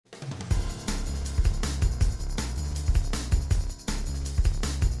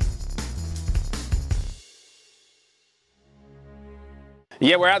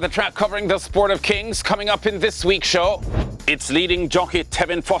Yeah, we're at the track covering the Sport of Kings. Coming up in this week's show, it's leading jockey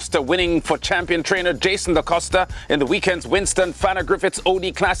Tevin Foster winning for champion trainer Jason DaCosta in the weekend's Winston Fanna Griffiths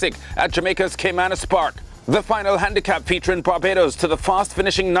OD Classic at Jamaica's Caymanas Park. The final handicap featuring Barbados to the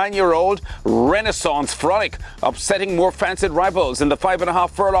fast-finishing 9-year-old Renaissance Frolic, upsetting more fancied rivals in the 5.5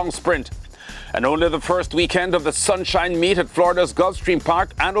 furlong sprint. And only the first weekend of the Sunshine Meet at Florida's Gulfstream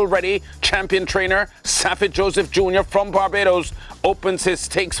Park, and already champion trainer Saffie Joseph Jr. from Barbados opens his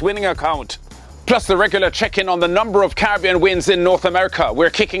stakes winning account. Plus the regular check-in on the number of Caribbean wins in North America. We're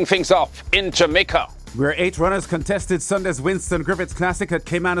kicking things off in Jamaica, where 8 runners contested Sunday's Winston Griffiths Classic at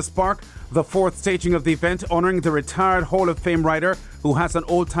Caymanas Park, the 4th staging of the event, honouring the retired Hall of Fame rider who has an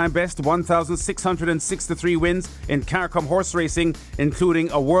all-time best 1,663 wins in Caricom horse racing, including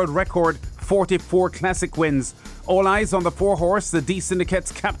a world record 44 classic wins. All eyes on the 4-horse, the D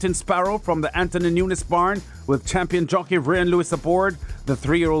Syndicate's Captain Sparrow from the Anthony Nunes barn, with champion jockey Ryan Lewis aboard. The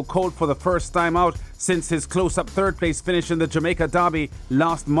 3-year-old colt for the first time out since his close-up 3rd place finish in the Jamaica Derby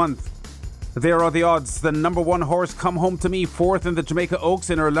last month. There are the odds. The number 1 horse, Come Home to Me, 4th in the Jamaica Oaks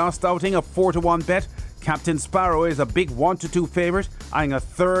in her last outing, a 4-1 bet. Captain Sparrow is a big 1-2 favourite, eyeing a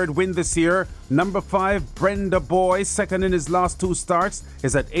 3rd win this year. Number 5, Brenda Boy, 2nd in his last 2 starts,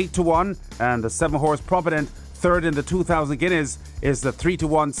 is at 8-1. And the 7-horse Provident, 3rd in the 2,000 Guineas, is the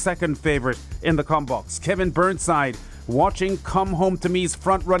 3-1 second favourite in the combox. Kevin Burnside watching Come Home to Me's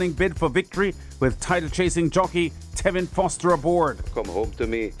front-running bid for victory with title-chasing jockey Tevin Foster aboard. Come Home to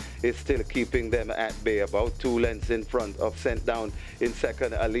Me is still keeping them at bay, about 2 lengths in front of Sent Down in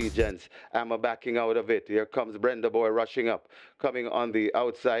second Allegiance. Amma backing out of it. Here comes Brenda Boy rushing up, coming on the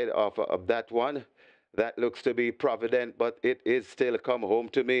outside of that one. That looks to be Provident, but it is still Come Home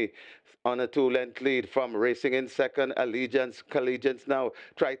to Me on a 2-length lead from racing in second Allegiance. Collegians now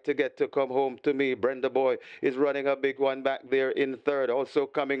tried to get to Come Home to Me. Brenda Boy is running a big one back there in 3rd. Also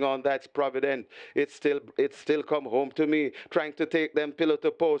coming on, that's Provident. It's still Come Home to Me, trying to take them pillow to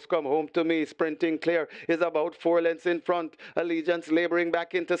post. Come Home to Me sprinting clear, is about 4 lengths in front. Allegiance laboring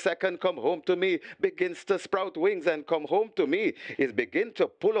back into second. Come Home to Me begins to sprout wings, and Come Home to Me is begin to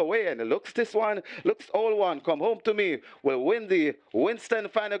pull away, and it looks all one. Come Home to Me will win the Winston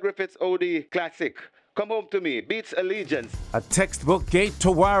Fanna Griffiths OD Classic. Come Home to Me beats Allegiance. A textbook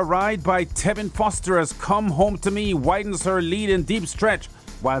gate-to-wire ride by Tevin Foster as Come Home to Me widens her lead in deep stretch,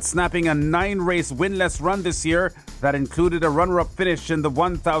 while snapping a 9-race winless run this year that included a runner-up finish in the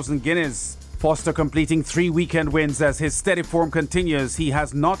 1,000 Guineas. Foster completing 3 weekend wins as his steady form continues. He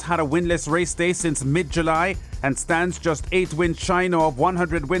has not had a winless race day since mid-July and stands just 8 wins shy now of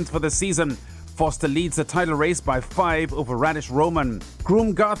 100 wins for the season. Foster leads the title race by 5 over Radish Roman.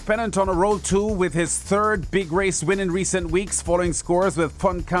 Groom Garth Pennant on a roll too, with his 3rd big race win in recent weeks, following scores with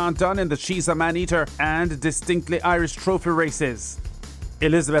Fun Can't Done in the She's a Man-Eater and Distinctly Irish Trophy races.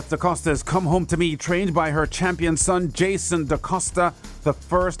 Elizabeth DaCosta's Come Home to Me, trained by her champion son Jason DaCosta, the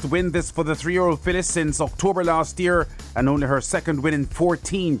first win this for the 3-year-old Phyllis since October last year, and only her 2nd win in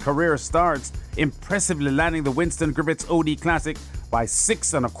 14 career starts, impressively landing the Winston Griffiths OD Classic by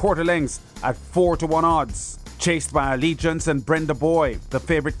 6 1/4 lengths at 4-1 odds. Chased by Allegiance and Brenda Boy, the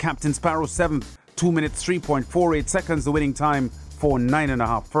favourite Captain Sparrow 7th, 2 minutes 3.48 seconds the winning time for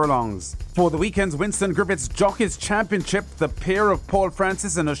 9.5 furlongs. For the weekend's Winston Griffiths Jockeys Championship, the pair of Paul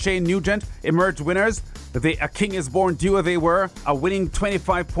Francis and O'Shane Nugent emerged winners. A King is Born duo they were, a winning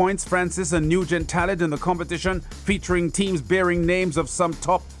 25 points Francis and Nugent tallied in the competition, featuring teams bearing names of some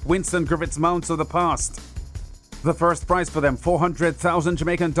top Winston Griffiths mounts of the past. The first prize for them, 400,000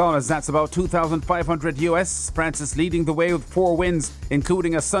 Jamaican dollars, that's about 2,500 US. Francis leading the way with 4 wins,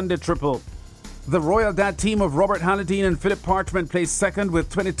 including a Sunday triple. The Royal Dad team of Robert Halladine and Philip Parchment placed 2nd with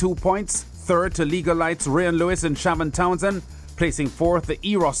 22 points. 3rd to Legal Lights, Ryan Lewis and Shaman Townsend. Placing 4th, the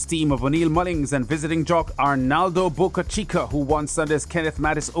Eros team of O'Neill Mullings and visiting jock Arnaldo Bocachica, who won Sunday's Kenneth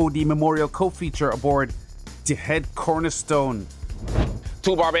Mattis OD Memorial co-feature aboard the Head Cornerstone.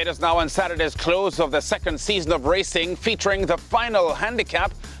 To Barbados now on Saturday's close of the 2nd season of racing, featuring the Final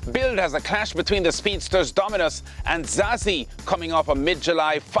Handicap. Billed as a clash between the speedsters Dominus and Zazie, coming off a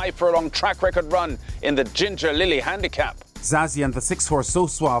mid-July 5 furlong track record run in the Ginger Lily Handicap. Zazie and the 6-horse So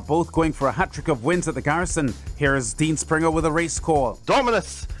Suave both going for a hat-trick of wins at the Garrison. Here's Dean Springer with a race call.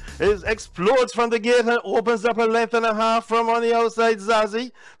 Dominus explodes from the gate and opens up a 1.5 lengths from on the outside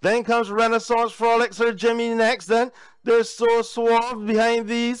Zazie. Then comes Renaissance Frolic, Sir Jimmy next. Then there's So Suave behind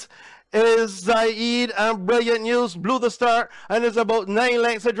these. is Zaid, and Brilliant News blew the start and is about 9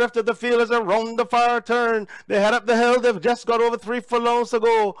 lengths adrift of the field as around the far turn. They head up the hill. They've just got over 3 furlongs to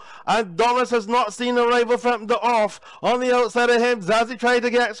go, and Dominus has not seen a rival from the off. On the outside of him, Zazie tried to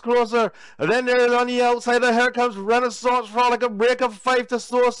get closer. And then there is on the outside of here comes Renaissance Frolic, a break of 5 to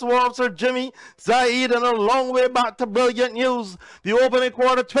slow swarms for Jimmy, Zaid, and a long way back to Brilliant News. The opening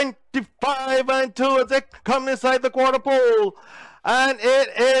quarter, 25 and 2 as they come inside the quarter pole. And it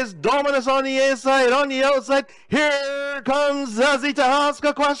is Dominus on the inside. On the outside, here comes Zazie to ask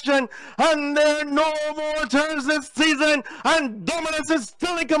a question. And there are no more turns this season. And Dominus is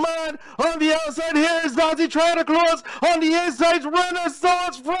still in command. On the outside, here's Zazie trying to close. On the inside,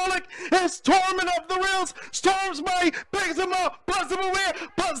 Renaissance Frolic is storming up the rails. Storms by, picks him up, puts him away,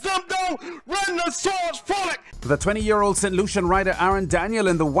 puts them down. Renaissance Frolic. The 20-year-old St. Lucian rider Aaron Daniel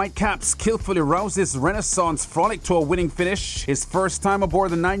in the Whitecaps skillfully rouses Renaissance Frolic to a winning finish. His first time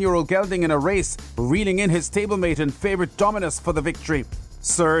aboard the 9-year-old gelding in a race, reeling in his stablemate and favourite Dominus for the victory.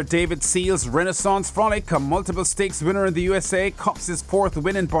 Sir David Seal's Renaissance Frolic, a multiple stakes winner in the USA, cops his 4th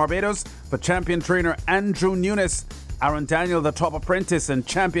win in Barbados for champion trainer Andrew Nunes. Aaron Daniel, the top apprentice and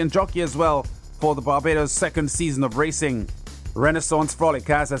champion jockey as well for the Barbados 2nd season of racing. Renaissance Frolic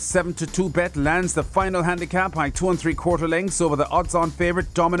has a 7-2 bet, lands the final handicap by 2 3/4 lengths over the odds-on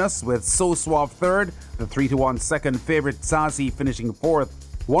favourite Dominus, with So Suave 3rd, the 3-1 second favourite Zazie finishing 4th.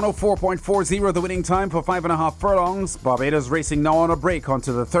 104.40 the winning time for 5.5 furlongs. Barbados racing now on a break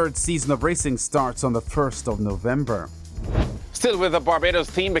until the 3rd season of racing starts on the 1st of November. Still with the Barbados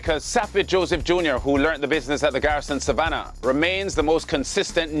team, because Saffie Joseph Jr., who learnt the business at the Garrison Savannah, remains the most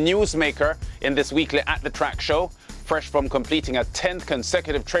consistent newsmaker in this weekly At the Track show. Fresh from completing a 10th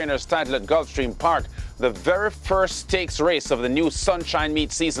consecutive trainer's title at Gulfstream Park, the very first stakes race of the new Sunshine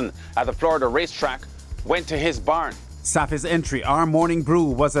Meet season at the Florida racetrack went to his barn. Saffie's entry, Our Morning Brew,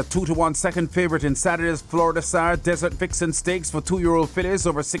 was a 2-1 second favourite in Saturday's Florida Sire Desert Vixen Stakes for 2-year-old fillies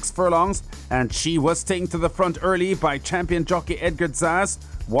over 6 furlongs, and she was taken to the front early by champion jockey Edgar Zaz,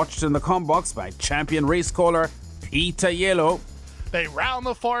 watched in the combox by champion race caller Peter Yellow. They round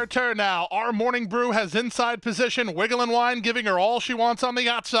the far turn now. Our Morning Brew has inside position. Wiggle and Wine giving her all she wants on the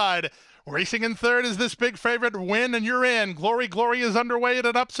outside. Racing in 3rd is this big favorite, Win and You're In. Glory Glory is underway at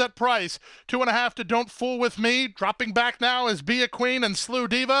an upset price. 2.5 to Don't Fool With Me. Dropping back now is Be a Queen and Slew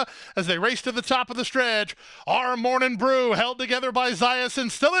Diva as they race to the top of the stretch. Our Morning Brew held together by Ziason,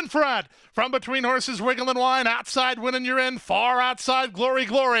 still in front. From between horses, Wiggle and Wine. Outside, Win and You're In. Far outside, Glory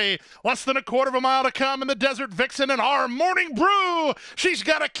Glory. Less than 1/4 mile to come in the Desert Vixen, and Our Morning Brew. She's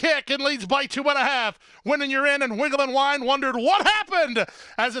got a kick and leads by 2.5. Win and You're In and Wiggle and Wine wondered what happened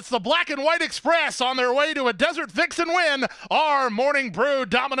as it's the Black and White Express on their way to a Desert Vixen win. Our Morning Brew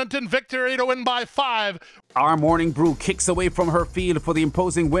dominant in victory to win by 5. Our Morning Brew kicks away from her field for the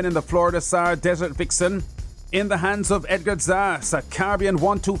imposing win in the Florida Sire Desert Vixen. In the hands of Edgar Zaz, a Caribbean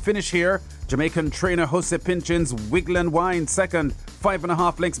 1-2 finish here. Jamaican trainer Jose Pinchin's Wiggle and Wine second,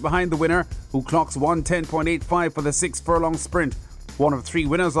 5.5 lengths behind the winner, who clocks 110.85 for the 6 furlong sprint. One of 3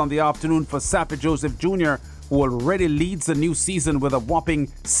 winners on the afternoon for Saffie Joseph Jr., who already leads the new season with a whopping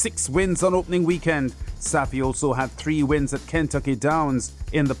 6 wins on opening weekend. Saffie also had 3 wins at Kentucky Downs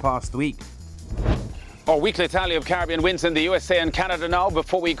in the past week. Our weekly tally of Caribbean wins in the USA and Canada now.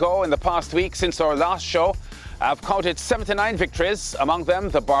 Before we go, in the past week since our last show, I've counted 79 victories. Among them,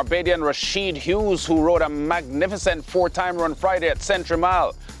 the Barbadian Rashid Hughes, who rode a magnificent 4-time run Friday at Century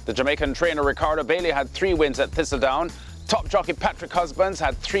Mile. The Jamaican trainer Ricardo Bailey had 3 wins at Thistledown. Top jockey Patrick Husbands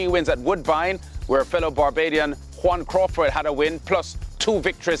had 3 wins at Woodbine, where fellow Barbadian Juan Crawford had a win, plus 2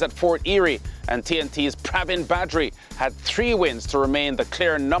 victories at Fort Erie. And TNT's Pravin Badri had 3 wins to remain the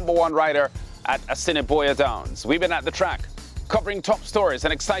clear #1 rider at Assiniboia Downs. We've been at the track, covering top stories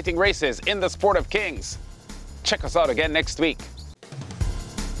and exciting races in the sport of kings. Check us out again next week.